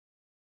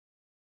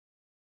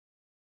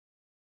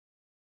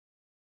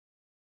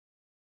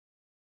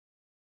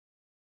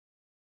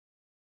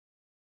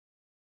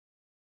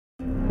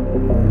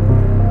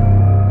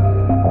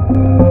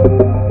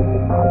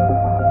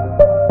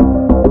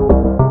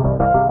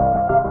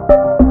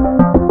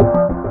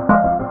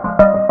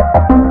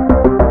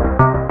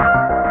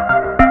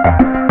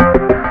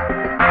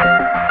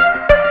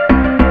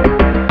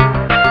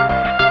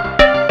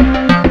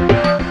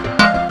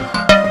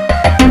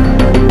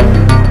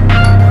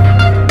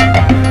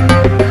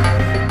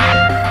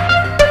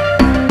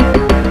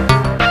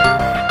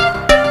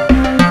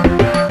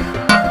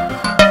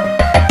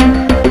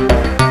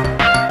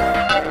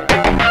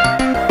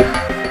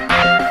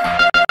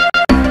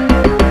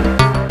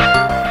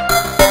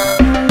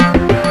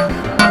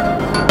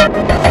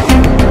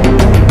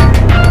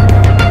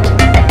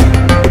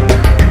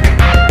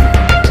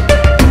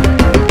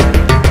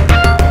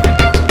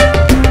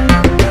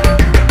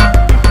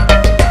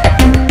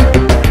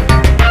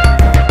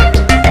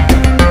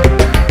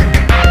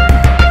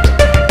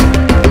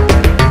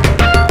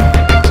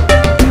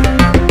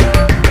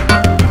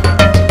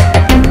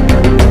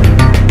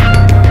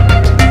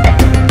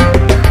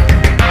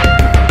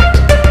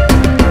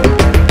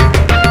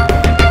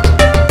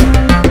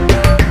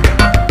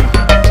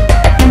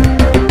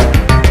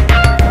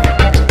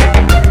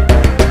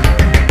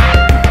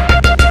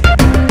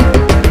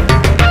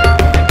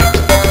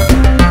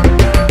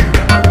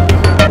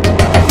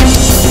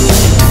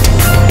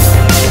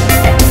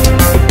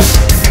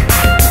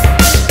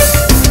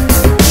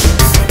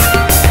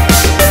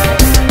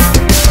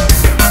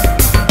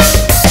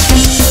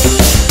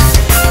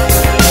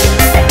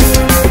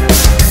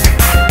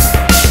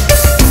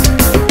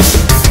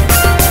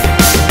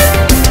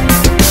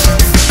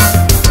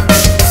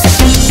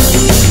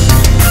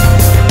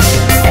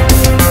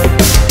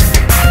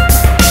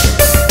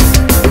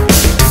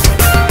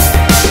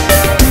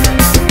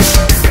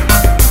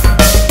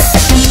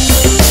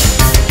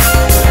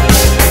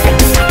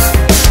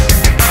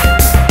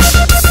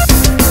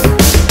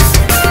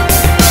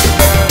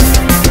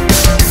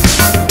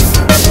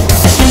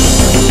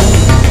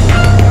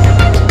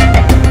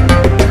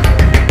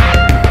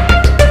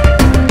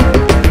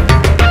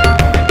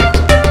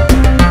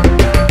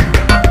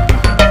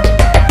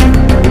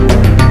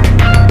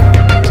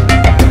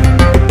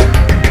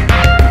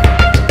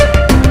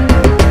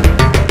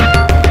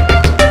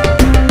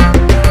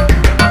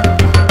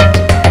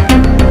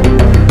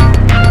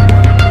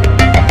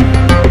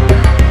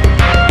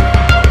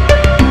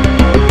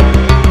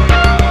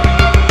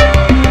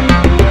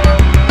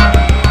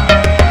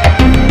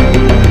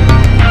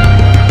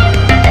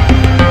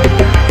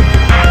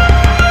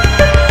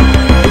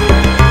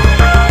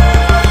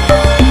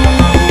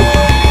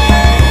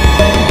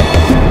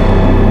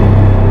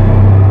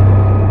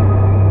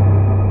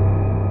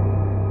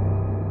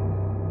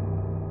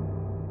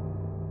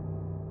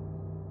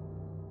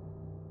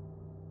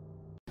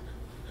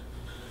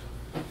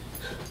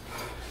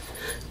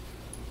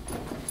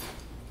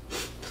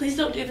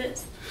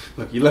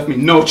Look, you left me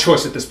no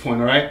choice at this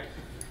point, alright?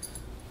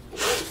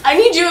 I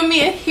need you and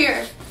Mia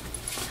here.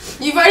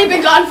 You've already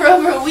been gone for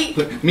over a week.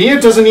 Look,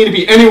 Mia doesn't need to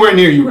be anywhere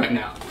near you right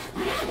now.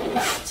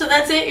 So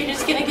that's it? You're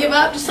just gonna give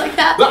up just like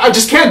that? Look, I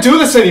just can't do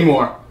this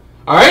anymore,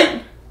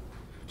 alright?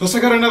 Plus, I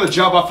got another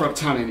job offer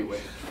uptown anyway.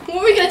 When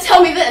were you gonna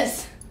tell me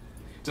this?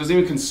 It doesn't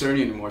even concern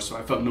you anymore, so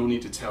I felt no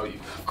need to tell you.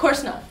 Of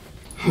course not.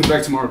 I'll be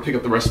back tomorrow to pick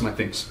up the rest of my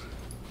things.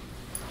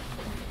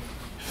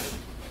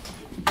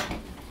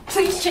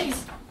 Please,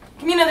 Chase.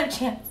 Give me another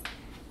chance.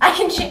 I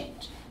can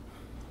change.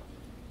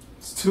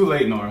 It's too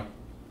late, Nora.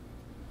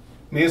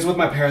 Mia's with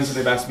my parents and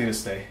they've asked me to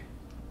stay.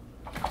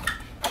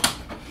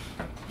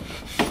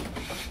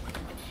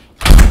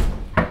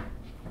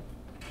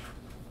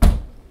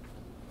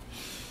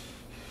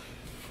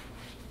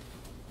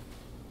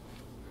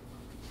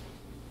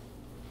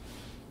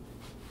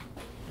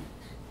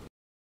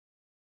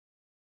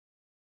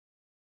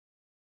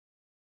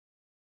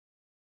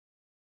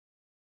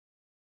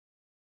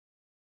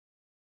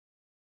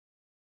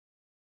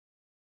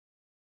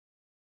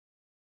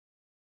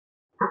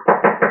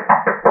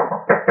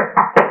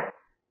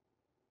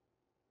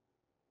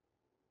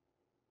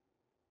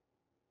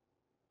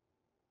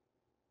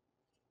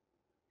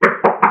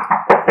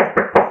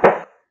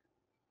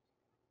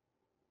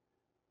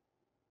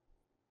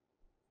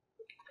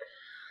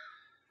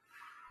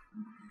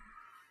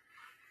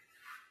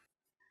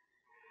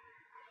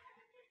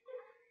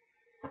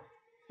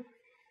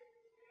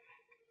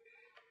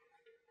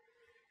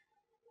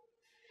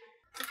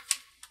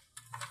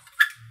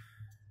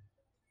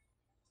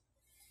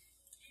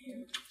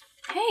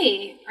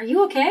 Hey, are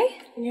you okay?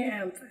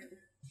 Yeah, I'm fine.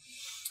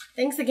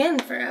 Thanks again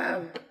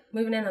for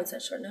moving in on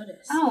such short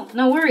notice. Oh,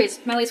 no worries.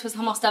 My lease was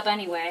almost up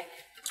anyway.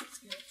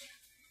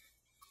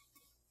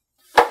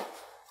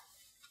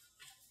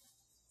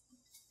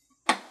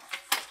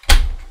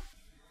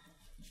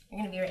 You're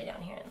gonna be right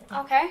down here.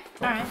 Okay.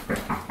 Alright.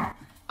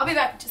 I'll be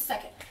back in just a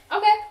second.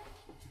 Okay.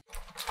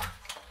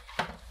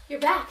 You're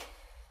back.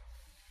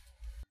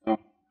 Oh.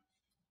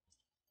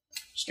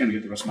 Just gonna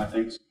get the rest of my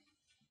things.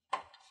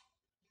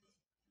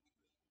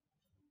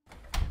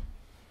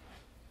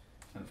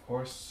 And of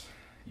course,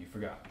 you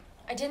forgot.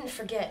 I didn't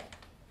forget.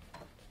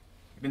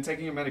 You've been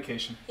taking your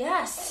medication.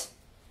 Yes.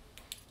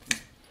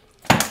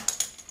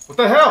 What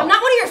the hell? I'm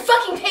not one of your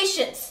fucking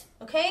patients,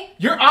 okay?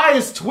 Your eye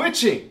is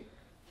twitching!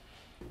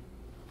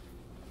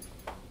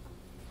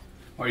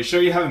 Are you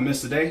sure you haven't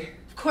missed a day?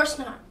 Of course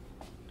not.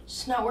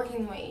 It's not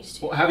working the way it used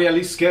to. Well, have you at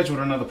least scheduled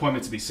another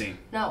appointment to be seen?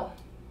 No.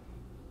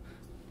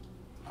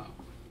 Oh.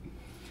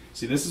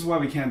 See, this is why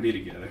we can't be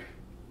together.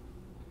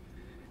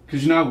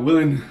 Because you're not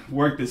willing to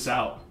work this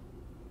out.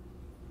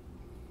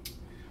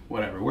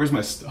 Whatever, where's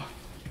my stuff?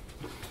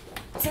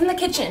 It's in the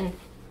kitchen.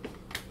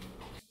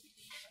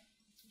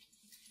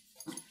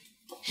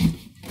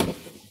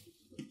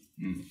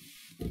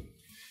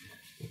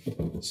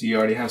 So you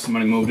already have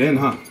somebody moved in,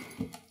 huh?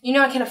 You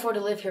know I can't afford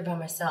to live here by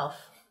myself.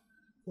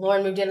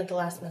 Lauren moved in at the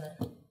last minute.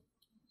 Well,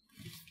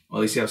 at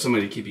least you have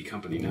somebody to keep you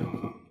company now,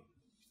 huh?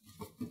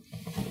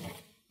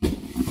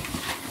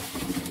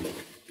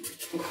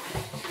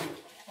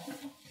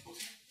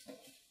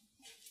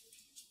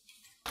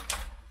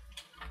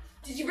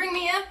 Did you bring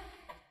Mia?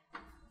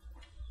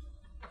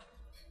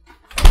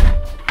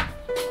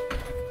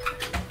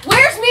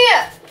 Where's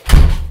Mia?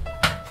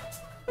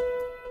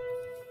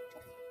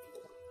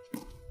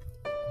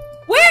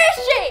 Where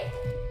is she?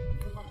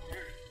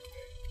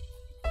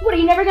 What, are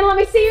you never gonna let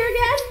me see her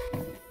again?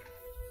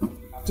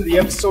 After the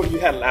episode you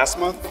had last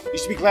month, you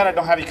should be glad I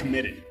don't have you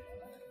committed.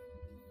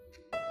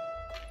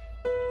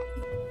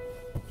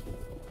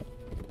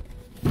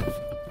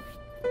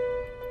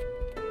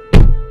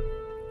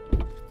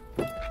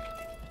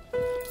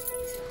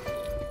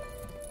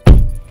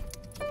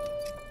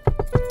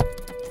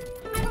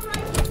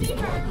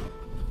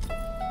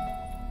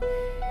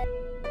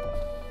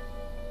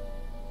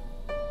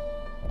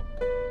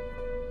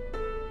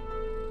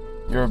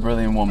 You're a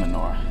brilliant woman,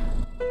 Nora.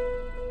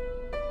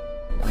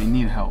 But you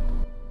need help.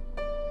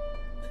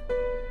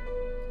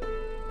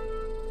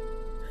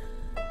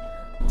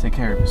 Take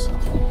care of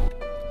yourself.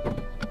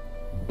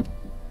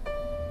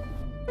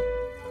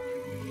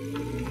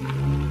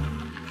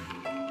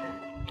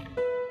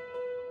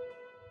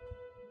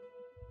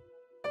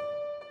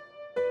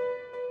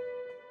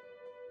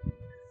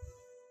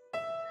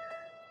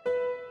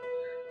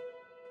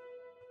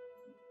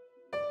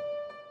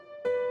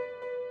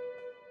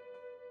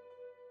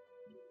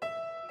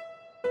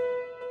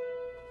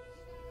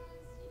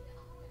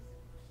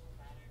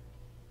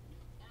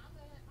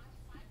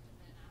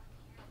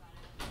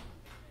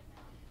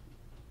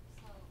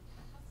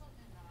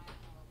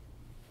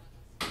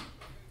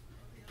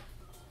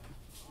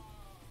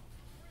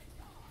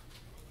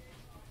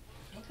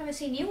 I haven't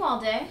seen you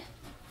all day.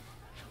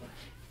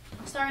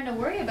 I'm starting to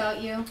worry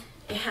about you.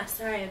 Yeah,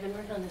 sorry, I've been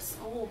working on this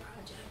whole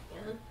project,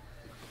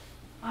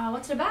 yeah.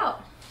 What's it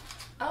about?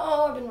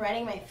 Oh, I've been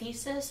writing my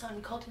thesis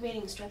on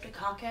cultivating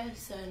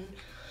streptococcus and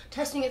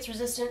testing its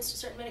resistance to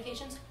certain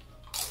medications.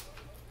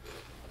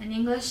 In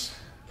English?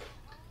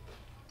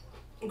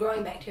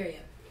 Growing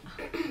bacteria.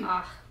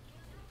 Ah.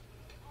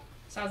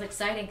 Sounds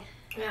exciting.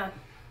 Yeah.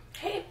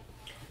 Hey,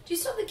 do you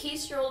still have the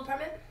keys to your old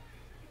apartment?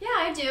 Yeah,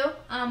 I do.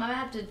 I might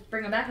have to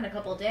bring them back in a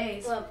couple of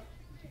days. Well,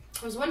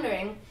 I was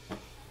wondering,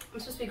 I'm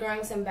supposed to be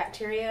growing some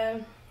bacteria,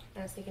 and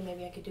I was thinking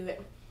maybe I could do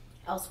it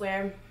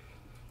elsewhere.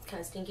 It's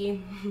kind of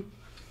stinky.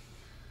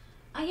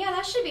 Yeah,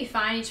 that should be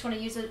fine. You just want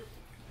to use it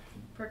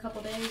for a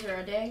couple days or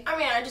a day? I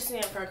mean, I just need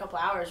it for a couple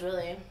hours,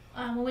 really.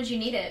 When would you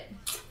need it?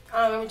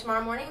 Maybe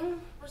tomorrow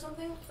morning or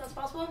something, if that's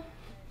possible.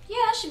 Yeah,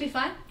 that should be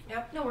fine.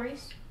 Yep. No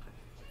worries.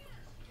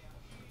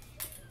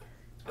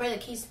 Where are the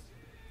keys?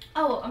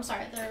 Oh, I'm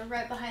sorry. They're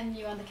right behind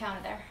you on the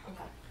counter there.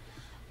 Okay.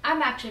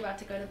 I'm actually about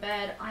to go to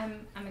bed.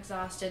 I'm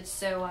exhausted,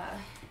 so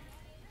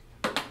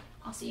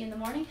I'll see you in the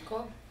morning. Cool.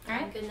 All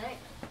right. Good night.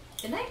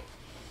 Good night.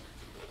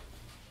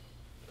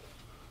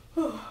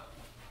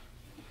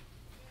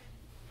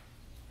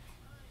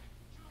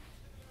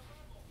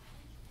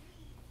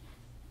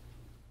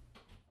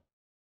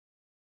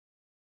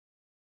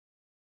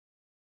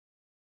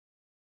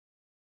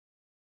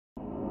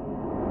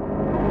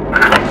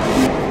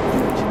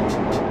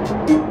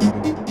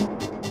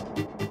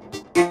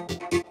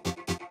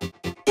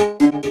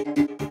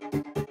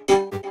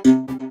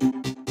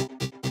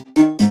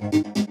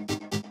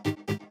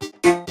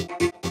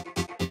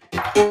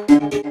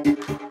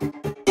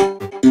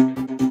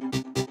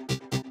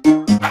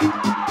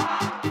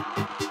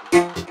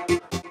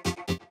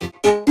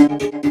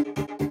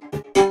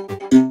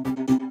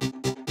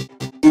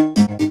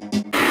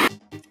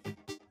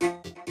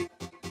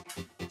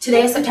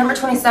 Today is September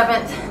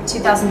 27th,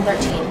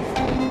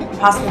 2013,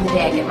 possibly the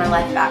day I get my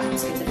life back from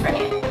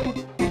schizophrenia.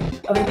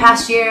 Over the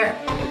past year,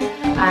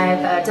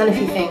 I've done a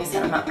few things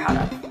that I'm not proud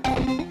of.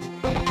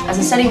 As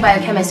a studying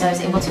biochemist, I was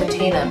able to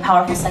obtain a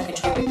powerful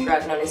psychotropic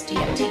drug known as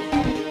DMT.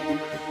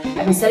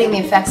 I've been studying the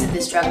effects of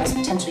this drug and its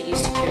potential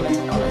use to cure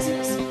mental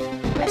illnesses.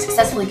 I've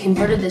successfully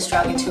converted this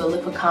drug into a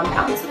liquid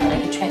compound so that I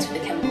can transfer the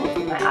chemical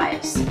through my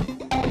eyes.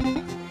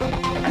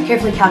 I've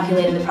carefully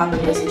calculated the proper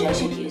dosage I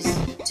should use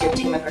to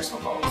obtain my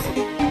personal goals.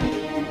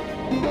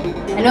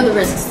 I know the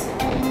risks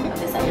of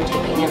this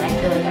undertaking, and I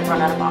feel like I've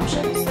run out of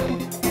options.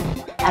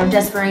 Out of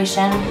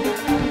desperation,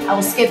 I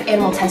will skip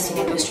animal testing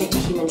and go straight to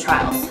human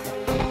trials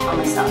on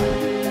myself.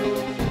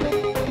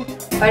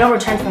 If I don't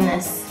return from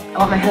this, I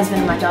want my husband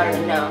and my daughter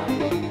to know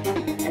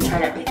and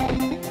turn everything.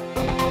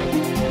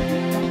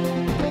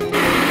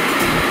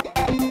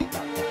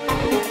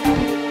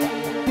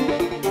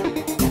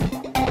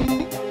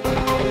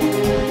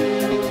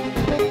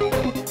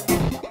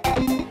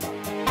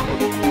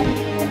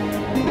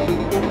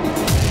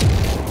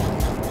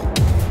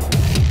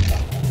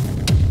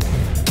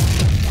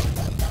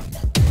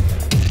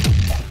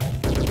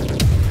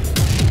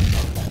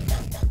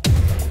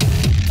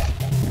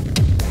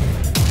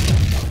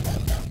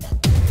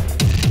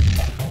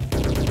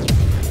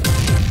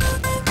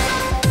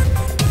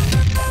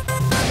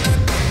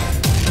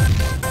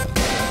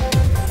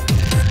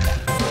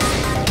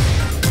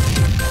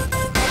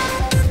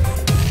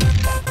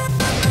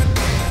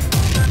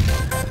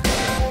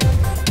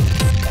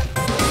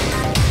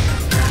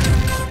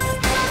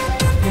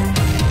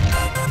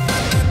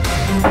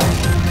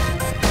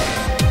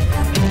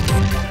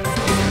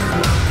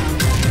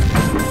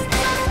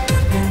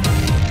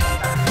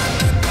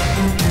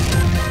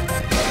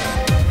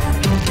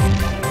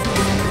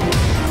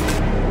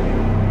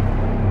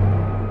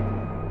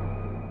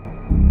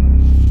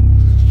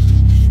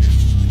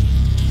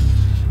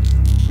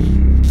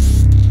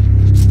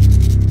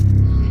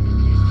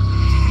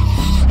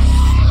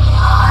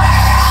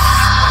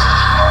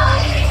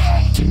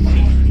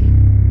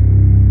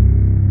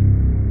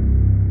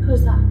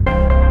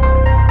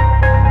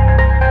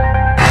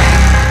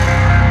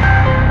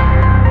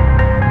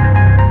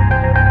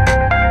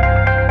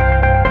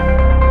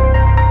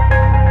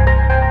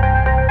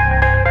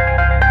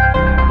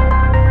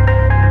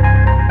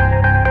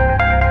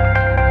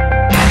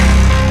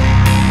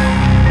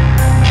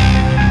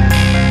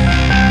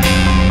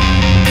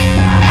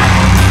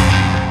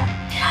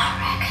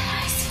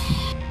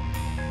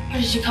 Where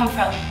did you come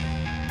from?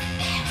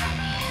 Came from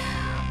you.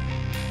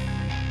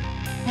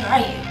 Where are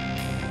you?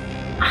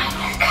 I'm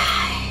your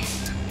guide.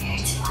 I'm here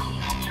to point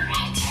you in the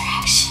right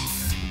direction.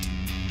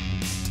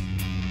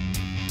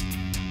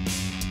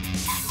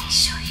 Let me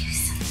show you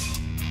something.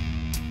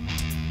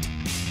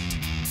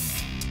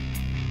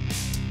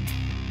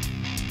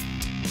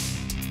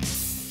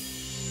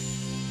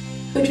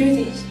 Who drew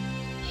these?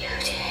 You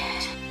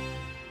did.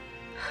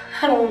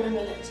 I don't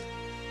remember this.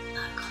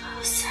 Look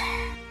closer.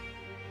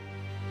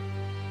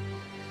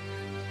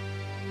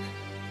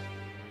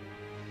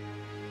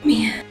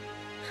 Mia.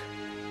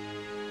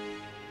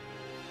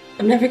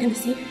 I'm never gonna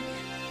see her.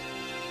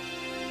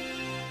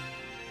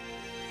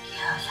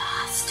 You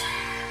lost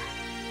her.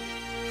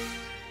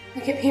 I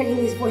kept hearing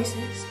these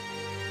voices.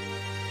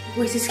 The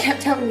voices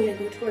kept telling me to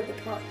go toward the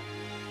pond.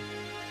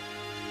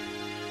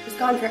 I was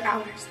gone for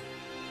hours.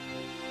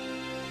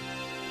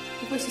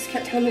 The voices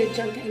kept telling me to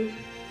jump in.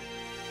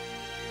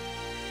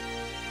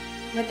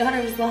 My daughter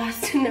was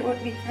lost and nowhere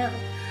to be found.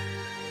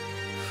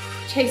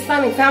 Chase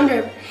finally found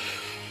her.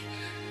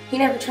 He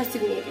never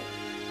trusted me again.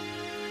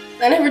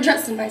 I never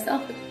trusted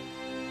myself again.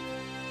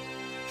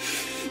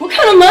 What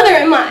kind of mother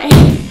am I?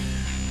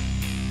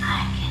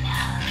 I can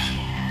help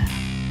you.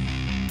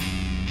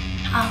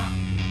 How?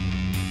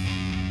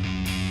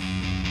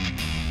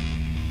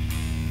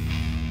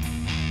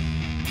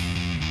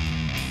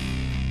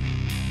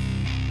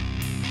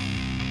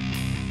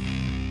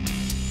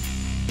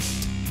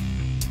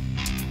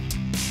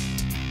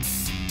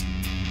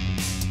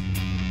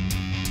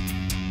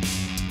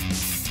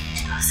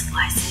 Those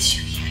voices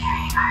you keep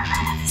hearing are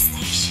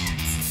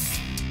manifestations.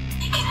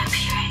 They can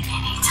appear at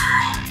any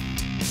time.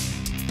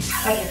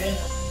 How do I get rid of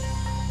them?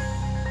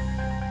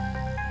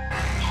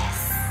 Yes,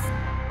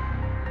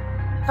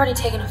 I've already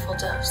taken a full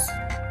dose. you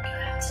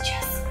have to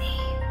trust me.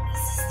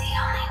 This is the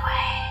only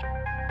way.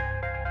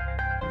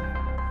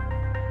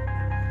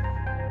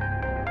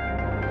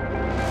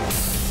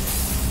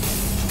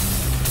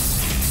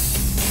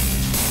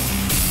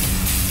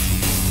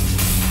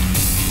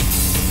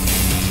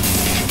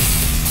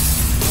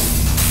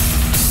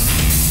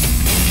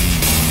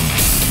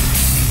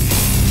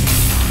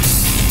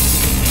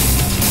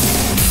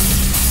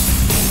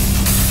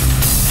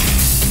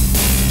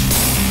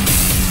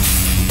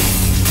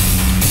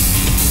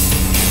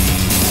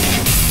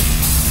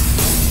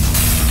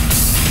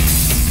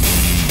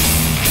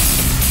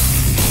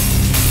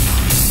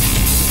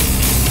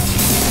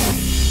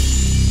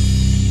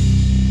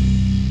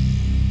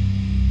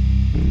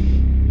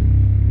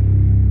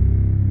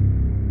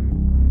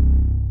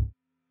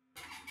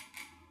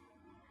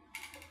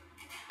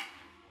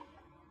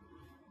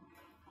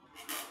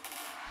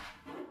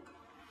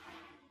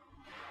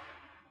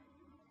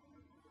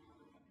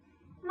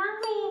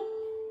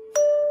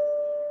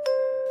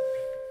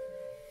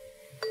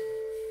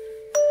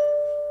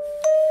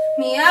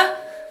 Mia?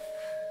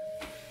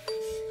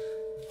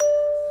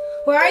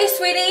 Where are you,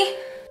 sweetie?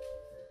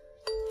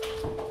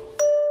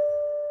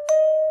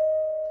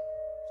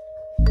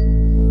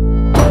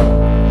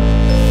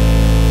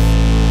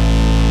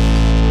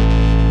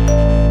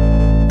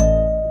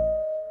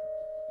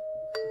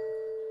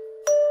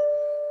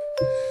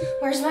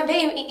 Where's my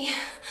baby?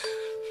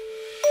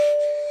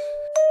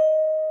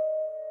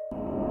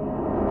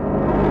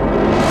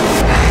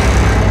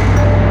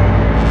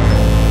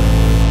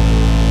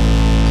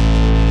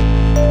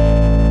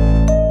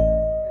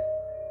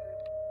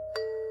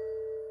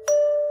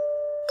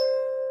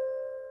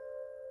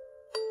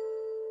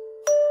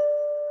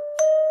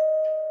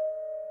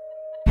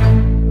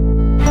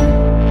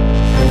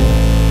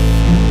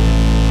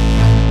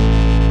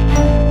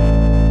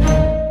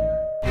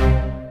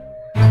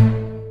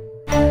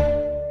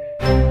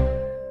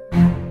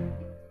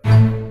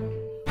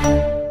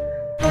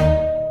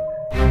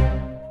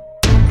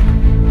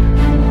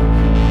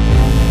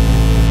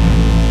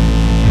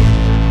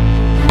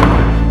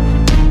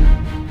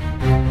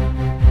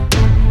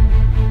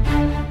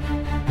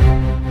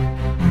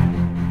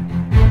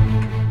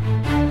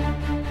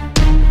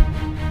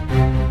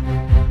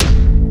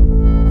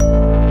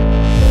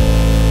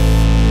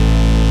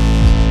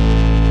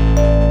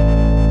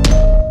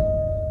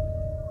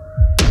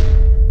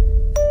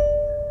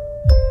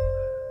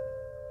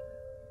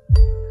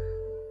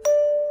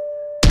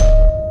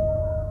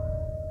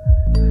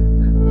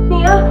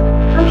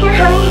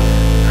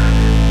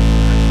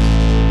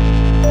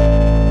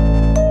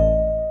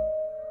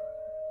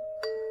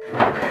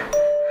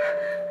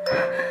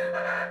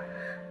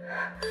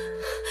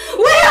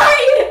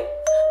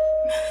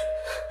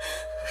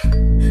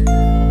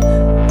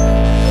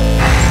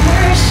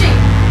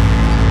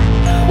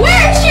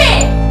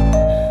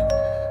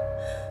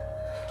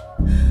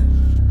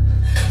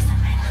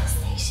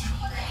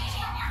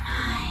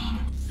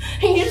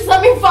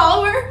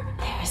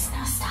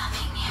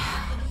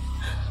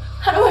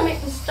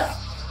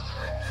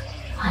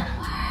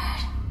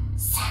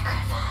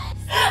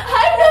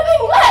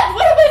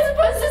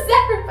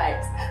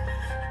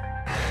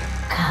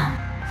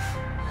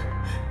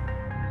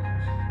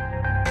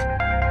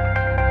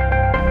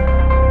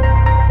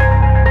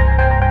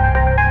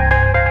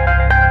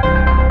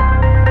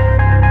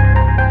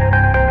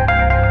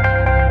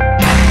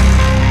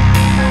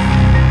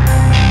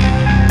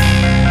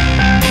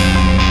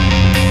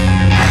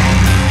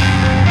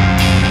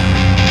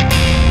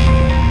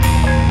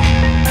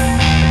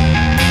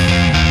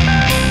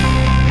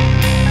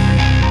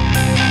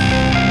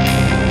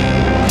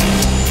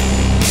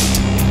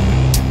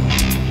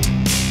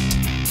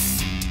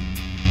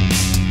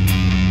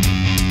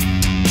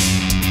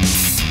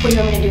 What do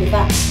you want me to do with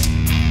that?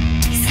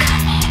 He's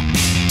coming.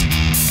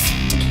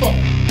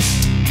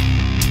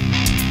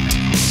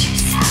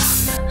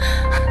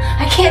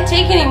 I can't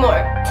take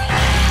anymore.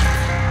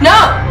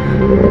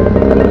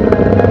 No!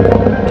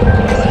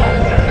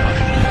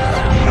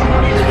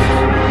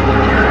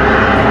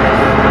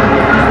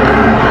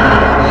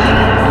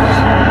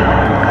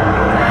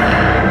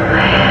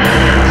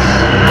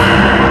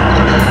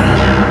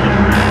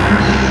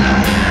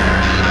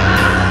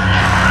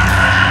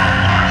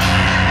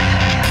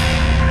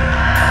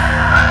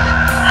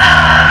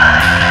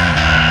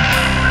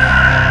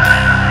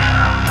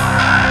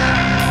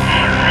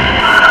 Amen.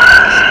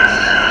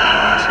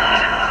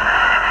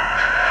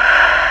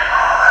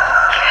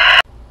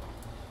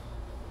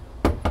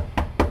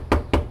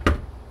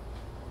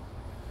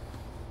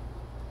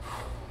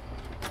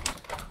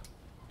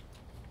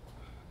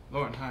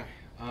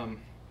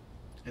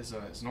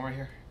 Is Nora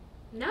here?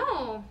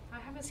 No, I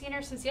haven't seen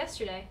her since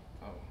yesterday.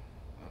 Oh,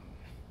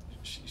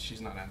 she's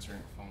not answering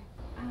her phone.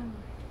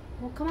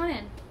 Well, come on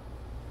in.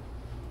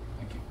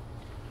 Thank you.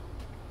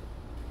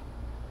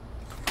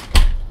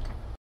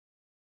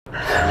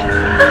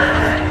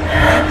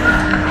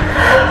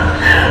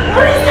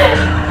 What is it?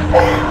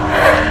 Oh,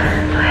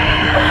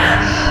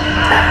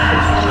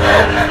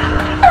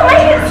 I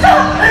can't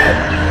stop!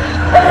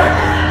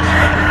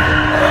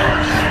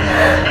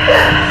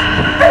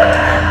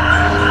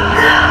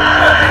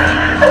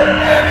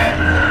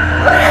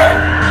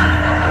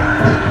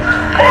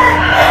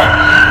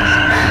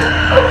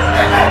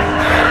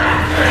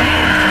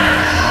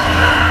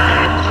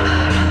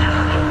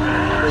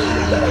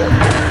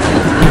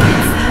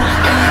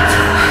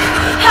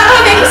 How do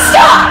I make it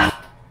stop?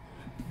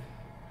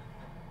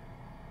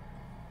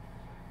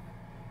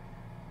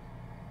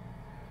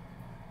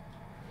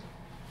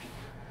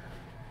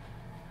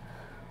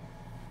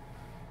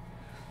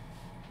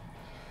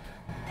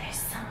 There's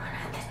someone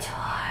at the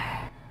door.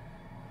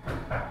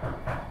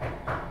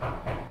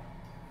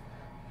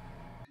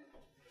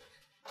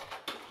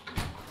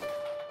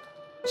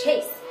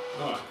 Chase,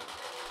 Nora.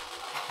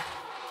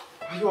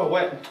 Why are you all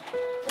wet?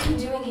 what are you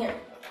doing here?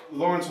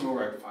 Lawrence will know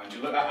where I can find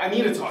you. Look, I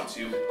need to talk to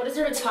you. What is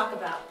there to talk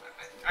about?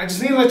 I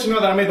just need to let you know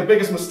that I made the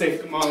biggest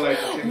mistake. Come on,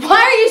 like, okay?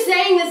 Why are you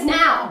saying this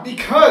now?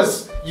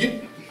 Because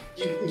you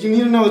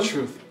need to know the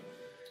truth.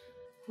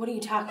 What are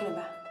you talking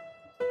about?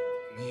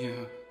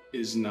 Mia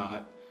is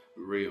not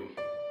real.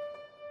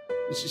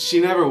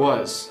 She never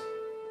was.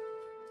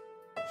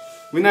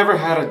 We never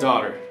had a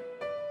daughter.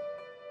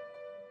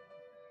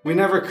 We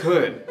never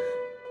could.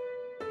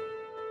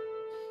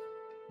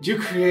 You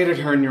created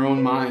her in your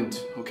own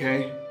mind,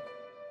 okay?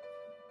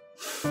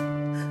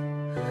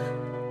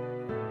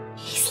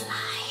 He's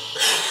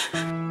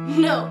lying.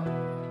 No.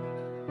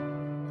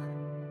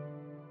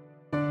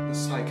 The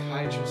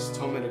psychiatrist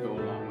told me to go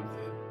along with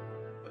it.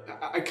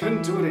 But I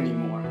couldn't do it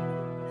anymore.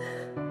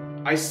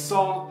 I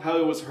saw how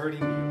it was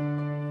hurting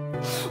you.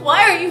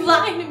 Why are you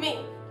lying to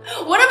me?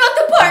 What about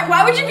the park?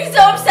 Why would you be so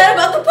upset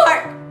about the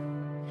park?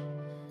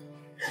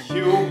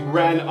 You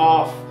ran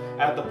off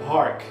at the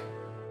park.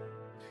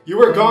 You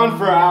were gone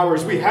for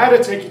hours. We had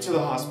to take you to the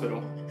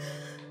hospital.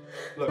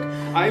 Look,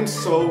 I'm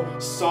so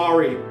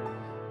sorry,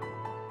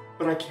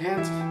 but I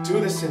can't do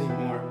this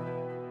anymore.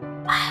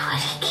 I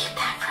wouldn't keep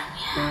that from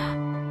you.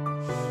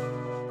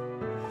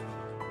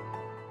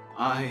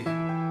 I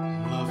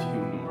love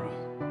you, Nora.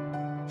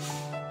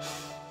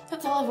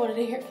 That's all I've wanted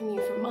to hear from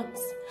you for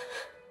months.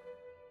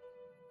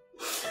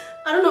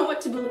 I don't know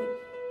what to believe.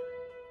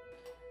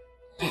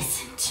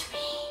 Listen to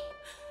me.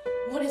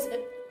 What is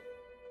it?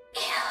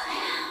 Kill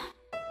him.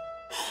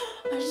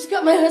 I just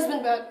got my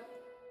husband back.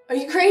 Are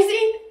you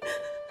crazy?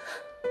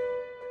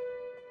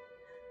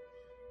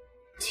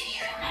 Do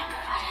you remember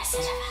what I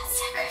said about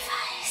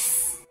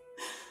sacrifice?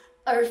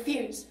 I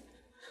refuse.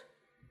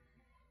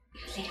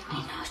 You leave me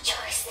no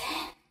choice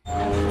then.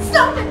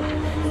 Stop it!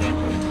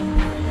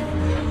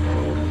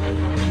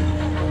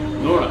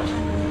 Nora!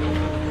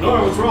 Nora,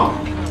 what's wrong?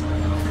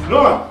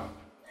 Nora!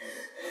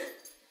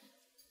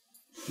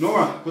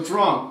 Nora, what's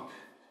wrong?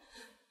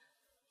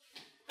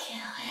 Kill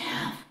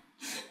him.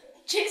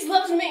 Chase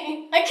loves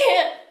me. I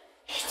can't.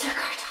 He took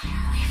our daughter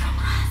away from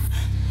us.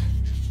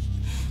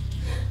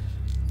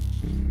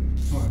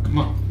 Nora, come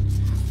on.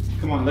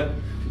 Come on,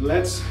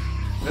 let's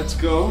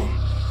go.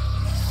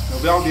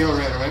 It'll all be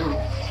alright,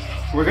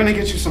 alright? We're gonna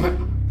get you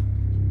some...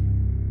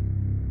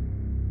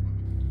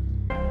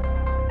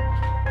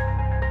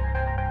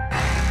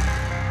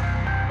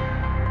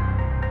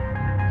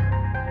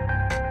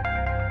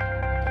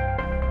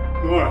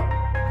 Nora.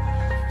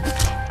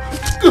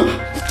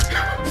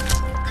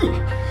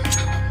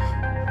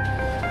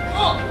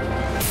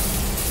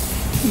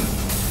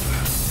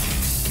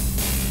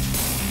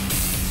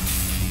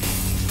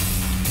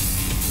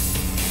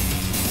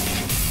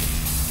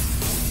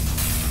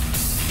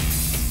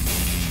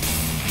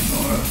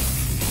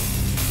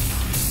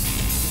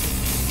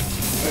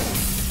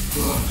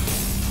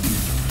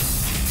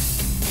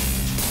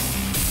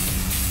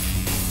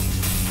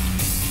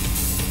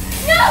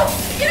 No!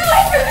 Get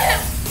away from him!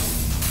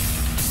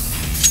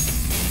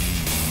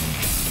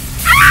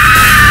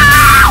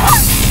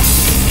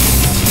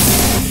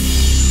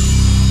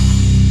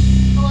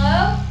 Hello?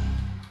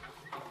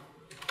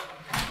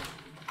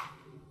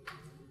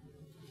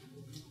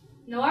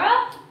 Nora?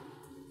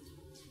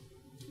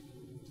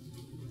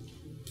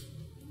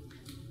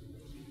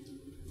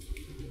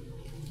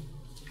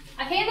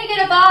 I can't even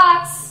get a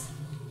box.